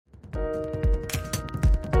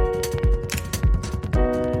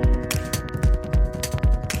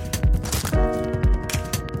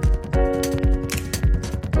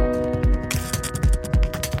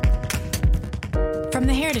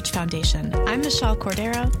Heritage Foundation. I'm Michelle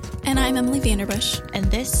Cordero. And I'm Emily Vanderbush. And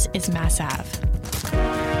this is Mass Ave.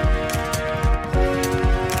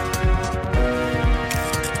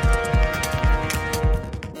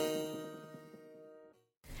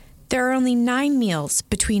 There are only 9 meals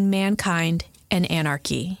between mankind and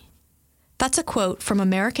anarchy. That's a quote from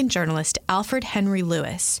American journalist Alfred Henry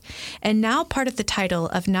Lewis, and now part of the title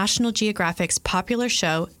of National Geographic's popular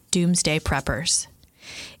show, Doomsday Preppers.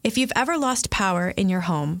 If you've ever lost power in your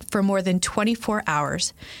home for more than 24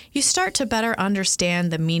 hours, you start to better understand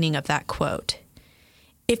the meaning of that quote.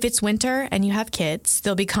 If it's winter and you have kids,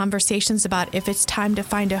 there'll be conversations about if it's time to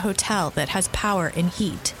find a hotel that has power and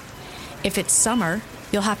heat. If it's summer,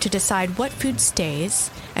 you'll have to decide what food stays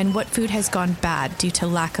and what food has gone bad due to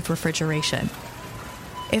lack of refrigeration.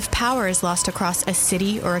 If power is lost across a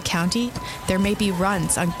city or a county, there may be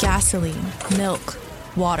runs on gasoline, milk,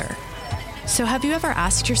 water. So have you ever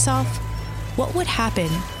asked yourself, what would happen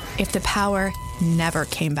if the power never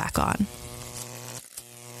came back on?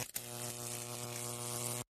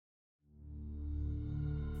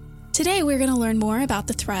 Today we're going to learn more about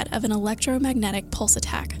the threat of an electromagnetic pulse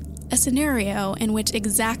attack, a scenario in which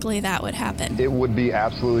exactly that would happen. It would be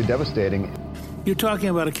absolutely devastating. You're talking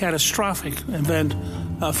about a catastrophic event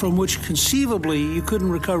from which conceivably you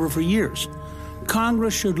couldn't recover for years.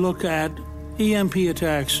 Congress should look at EMP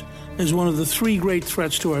attacks as one of the 3 great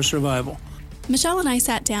threats to our survival. Michelle and I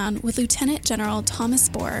sat down with Lieutenant General Thomas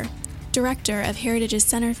Sporer, Director of Heritage's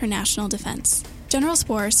Center for National Defense. General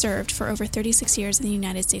Sporer served for over 36 years in the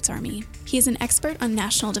United States Army. He is an expert on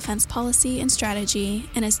national defense policy and strategy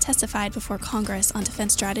and has testified before Congress on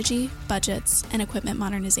defense strategy, budgets, and equipment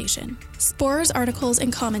modernization. Sporer's articles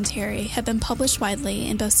and commentary have been published widely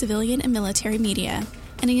in both civilian and military media,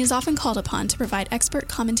 and he is often called upon to provide expert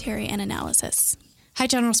commentary and analysis. Hi,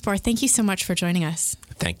 General Sporer. Thank you so much for joining us.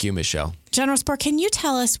 Thank you, Michelle. General Sporer, can you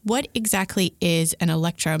tell us what exactly is an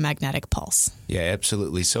electromagnetic pulse? Yeah,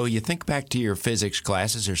 absolutely. So you think back to your physics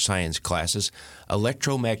classes or science classes,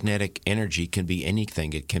 electromagnetic energy can be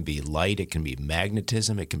anything. It can be light, it can be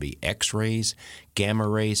magnetism, it can be X-rays, gamma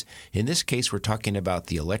rays. In this case, we're talking about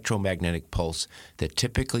the electromagnetic pulse that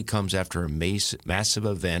typically comes after a massive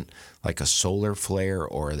event like a solar flare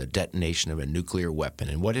or the detonation of a nuclear weapon.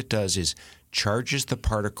 And what it does is charges the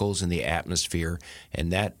particles in the atmosphere,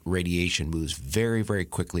 and that radiation moves very, very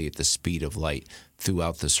quickly at the speed of light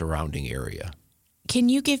throughout the surrounding area. Can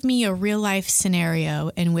you give me a real-life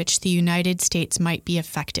scenario in which the United States might be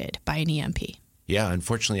affected by an EMP? Yeah,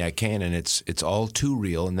 unfortunately I can, and it's all too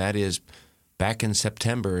real, and that is back in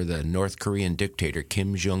September, the North Korean dictator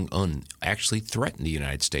Kim Jong-un actually threatened the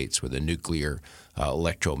United States with a nuclear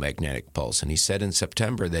electromagnetic pulse. And he said in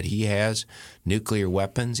September that he has nuclear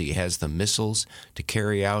weapons, he has the missiles to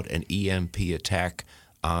carry out an EMP attack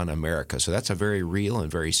on America. So that's a very real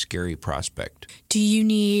and very scary prospect. Do you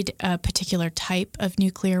need a particular type of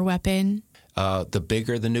nuclear weapon? The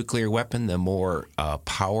bigger the nuclear weapon, the more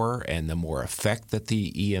power and the more effect that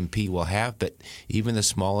the EMP will have. But even the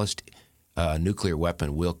smallest nuclear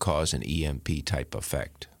weapon will cause an EMP type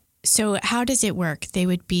effect. So how does it work? They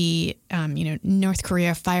would be, North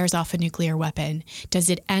Korea fires off a nuclear weapon. Does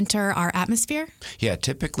it enter our atmosphere? Yeah,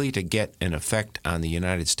 typically to get an effect on the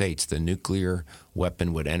United States, the nuclear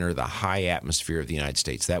weapon would enter the high atmosphere of the United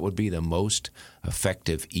States. That would be the most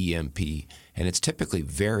effective EMP, and it's typically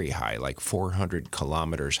very high, like 400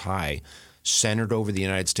 kilometers high. Centered over the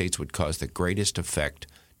United States would cause the greatest effect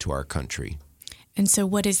to our country. And so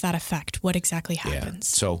what is that effect? What exactly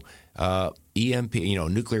happens? Yeah. So EMP,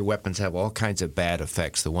 nuclear weapons have all kinds of bad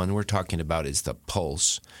effects. The one we're talking about is the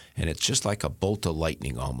pulse, and it's just like a bolt of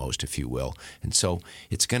lightning almost, if you will. And so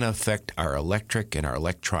it's going to affect our electric and our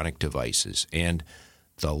electronic devices. And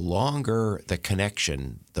the longer the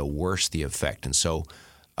connection, the worse the effect. And so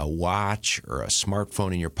a watch or a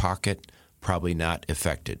smartphone in your pocket, probably not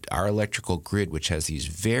affected. Our electrical grid, which has these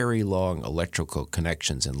very long electrical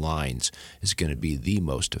connections and lines, is going to be the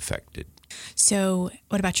most affected. So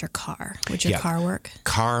what about your car? Would your car work?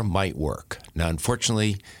 Car might work. Now,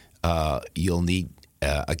 unfortunately, you'll need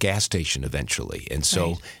a gas station eventually. And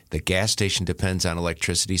so the gas station depends on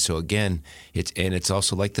electricity. So again, it's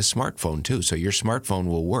also like the smartphone too. So your smartphone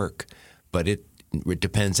will work, but it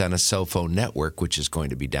depends on a cell phone network, which is going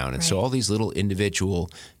to be down. And so all these little individual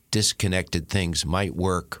disconnected things might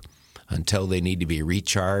work until they need to be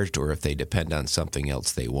recharged, or if they depend on something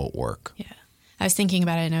else, they won't work. Yeah. I was thinking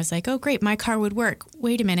about it and I was like, oh, great, my car would work.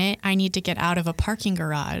 Wait a minute, I need to get out of a parking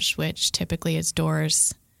garage, which typically its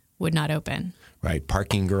doors would not open. Right,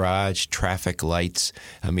 parking garage, traffic lights.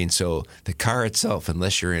 I mean, so the car itself,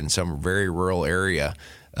 unless you're in some very rural area,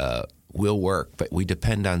 will work, but we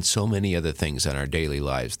depend on so many other things in our daily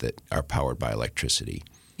lives that are powered by electricity.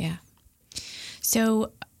 Yeah.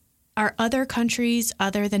 So are other countries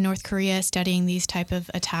other than North Korea studying these type of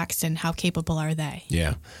attacks, and how capable are they?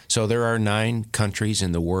 Yeah. So there are 9 countries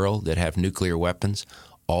in the world that have nuclear weapons.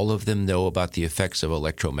 All of them know about the effects of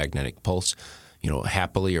electromagnetic pulse.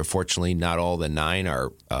 Happily or fortunately, not all the 9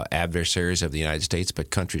 are adversaries of the United States, but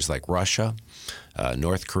countries like Russia,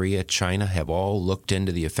 North Korea, China have all looked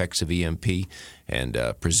into the effects of EMP and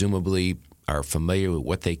presumably are familiar with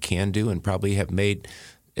what they can do and probably have made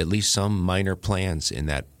at least some minor plans in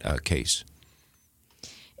that case.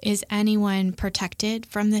 Is anyone protected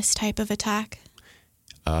from this type of attack?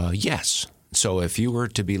 Yes. So if you were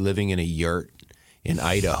to be living in a yurt in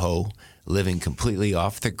Idaho, living completely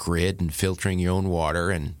off the grid and filtering your own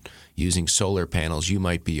water and using solar panels, you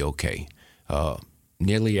might be okay.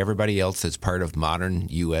 Nearly everybody else that's part of modern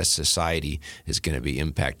U.S. society is going to be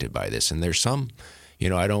impacted by this. And there's some,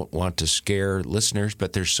 I don't want to scare listeners,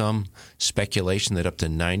 but there's some speculation that up to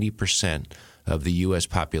 90% of the U.S.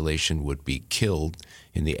 population would be killed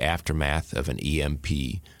in the aftermath of an EMP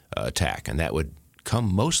attack. And that would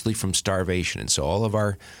come mostly from starvation. And so all of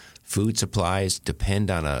our food supplies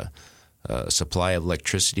depend on a supply of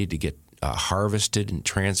electricity to get harvested and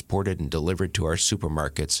transported and delivered to our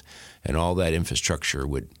supermarkets, and all that infrastructure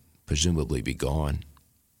would presumably be gone.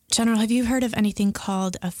 General, have you heard of anything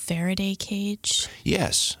called a Faraday cage?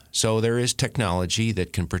 Yes. So there is technology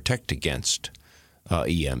that can protect against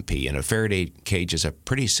EMP, and a Faraday cage is a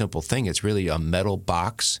pretty simple thing. It's really a metal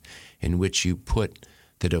box in which you put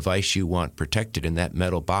the device you want protected in that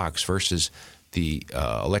metal box versus the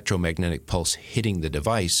electromagnetic pulse hitting the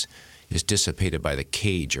device is dissipated by the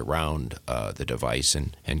cage around the device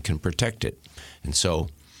and can protect it. And so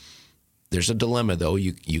there's a dilemma, though.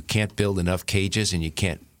 You can't build enough cages and you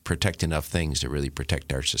can't protect enough things to really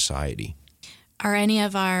protect our society. Are any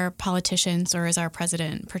of our politicians or is our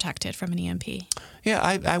president protected from an EMP? Yeah,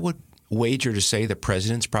 I would wager to say the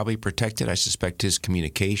president's probably protected. I suspect his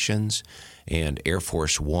communications and Air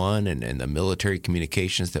Force One and the military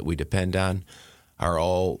communications that we depend on are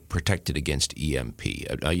all protected against EMP.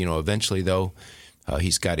 Eventually, though,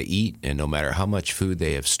 he's got to eat, and no matter how much food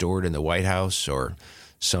they have stored in the White House or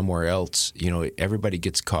somewhere else, everybody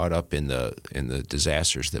gets caught up in the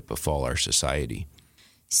disasters that befall our society.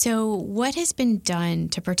 So what has been done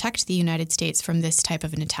to protect the United States from this type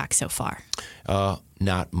of an attack so far?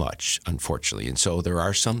 Not much, unfortunately. And so there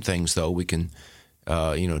are some things, though, we can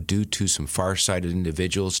due to some far-sighted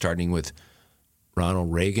individuals, starting with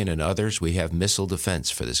Ronald Reagan and others, we have missile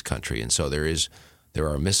defense for this country. And so there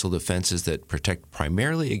are missile defenses that protect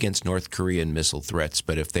primarily against North Korean missile threats.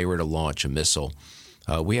 But if they were to launch a missile,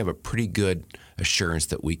 we have a pretty good assurance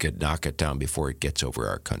that we could knock it down before it gets over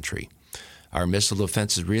our country. Our missile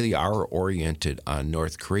defenses really are oriented on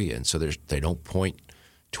North Korea. And so they don't point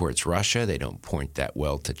towards Russia. They don't point that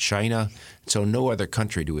well to China. So no other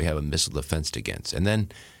country do we have a missile defense against. And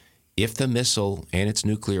then if the missile and its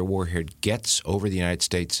nuclear warhead gets over the United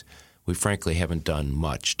States, we frankly haven't done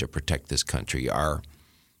much to protect this country. Our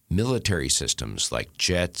military systems like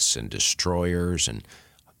jets and destroyers and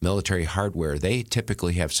military hardware, they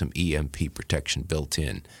typically have some EMP protection built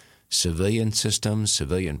in. Civilian systems,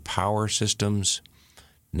 civilian power systems,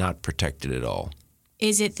 not protected at all.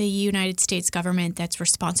 Is it the United States government that's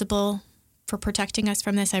responsible for protecting us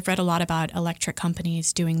from this? I've read a lot about electric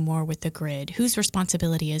companies doing more with the grid. Whose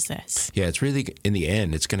responsibility is this? Yeah, it's really, in the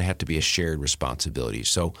end, it's going to have to be a shared responsibility.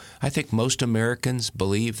 So I think most Americans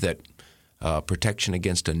believe that protection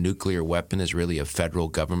against a nuclear weapon is really a federal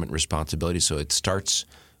government responsibility. So it starts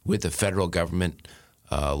with the federal government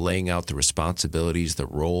laying out the responsibilities, the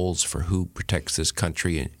roles for who protects this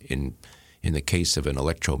country in the case of an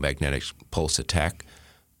electromagnetic pulse attack.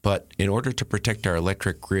 But in order to protect our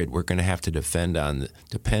electric grid, we're going to have to depend on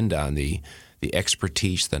the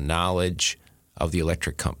expertise, the knowledge of the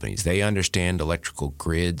electric companies. They understand electrical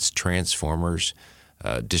grids, transformers,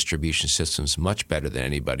 distribution systems much better than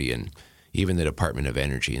anybody in even the Department of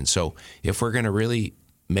Energy. And so if we're going to really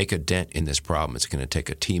make a dent in this problem, it's going to take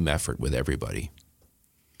a team effort with everybody.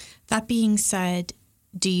 That being said,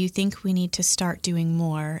 do you think we need to start doing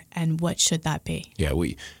more, and what should that be? Yeah,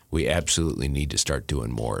 we absolutely need to start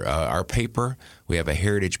doing more. Our paper, we have a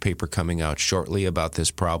heritage paper coming out shortly about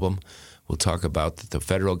this problem. We'll talk about that the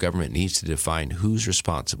federal government needs to define who's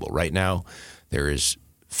responsible. Right now, there is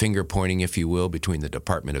finger pointing, if you will, between the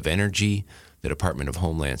Department of Energy, the Department of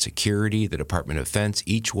Homeland Security, the Department of Defense.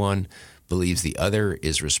 Each one believes the other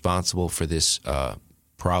is responsible for this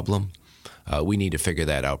problem. We need to figure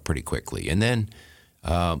that out pretty quickly. And then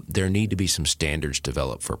there need to be some standards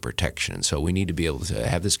developed for protection. So we need to be able to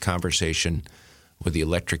have this conversation with the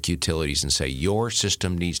electric utilities and say, your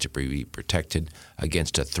system needs to be protected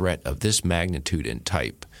against a threat of this magnitude and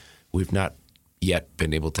type. We've not yet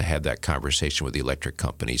been able to have that conversation with the electric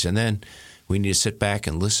companies. And then we need to sit back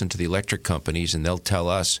and listen to the electric companies, and they'll tell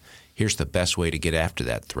us, here's the best way to get after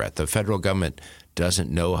that threat. The federal government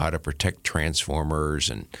doesn't know how to protect transformers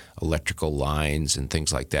and electrical lines and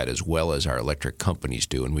things like that as well as our electric companies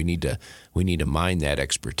do, and we need to mine that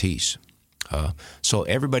expertise. So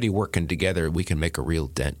everybody working together, we can make a real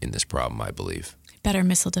dent in this problem, I believe. Better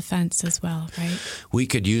missile defense as well, right? We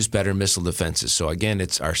could use better missile defenses. So again,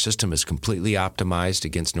 our system is completely optimized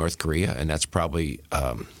against North Korea, and that's probably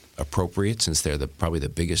appropriate since they're probably the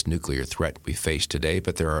biggest nuclear threat we face today.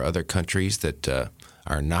 But there are other countries that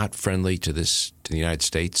are not friendly to the United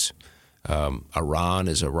States. Iran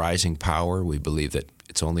is a rising power. We believe that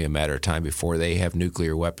it's only a matter of time before they have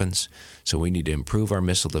nuclear weapons. So we need to improve our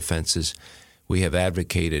missile defenses. We have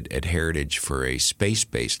advocated at Heritage for a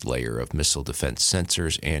space-based layer of missile defense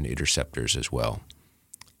sensors and interceptors as well.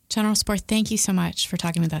 General Spohr, thank you so much for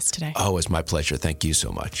talking with us today. Oh, it's my pleasure. Thank you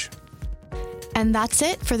so much. And that's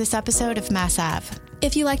it for this episode of Mass Ave.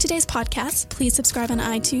 If you like today's podcast, please subscribe on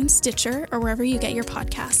iTunes, Stitcher, or wherever you get your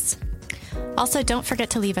podcasts. Also, don't forget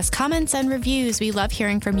to leave us comments and reviews. We love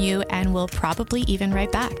hearing from you, and we'll probably even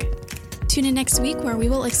write back. Tune in next week where we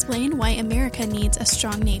will explain why America needs a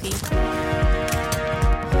strong Navy.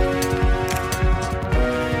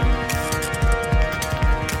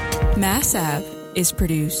 Mass Ave is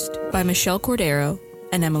produced by Michelle Cordero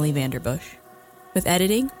and Emily Vanderbush, with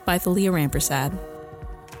editing by Thalia Rampersad.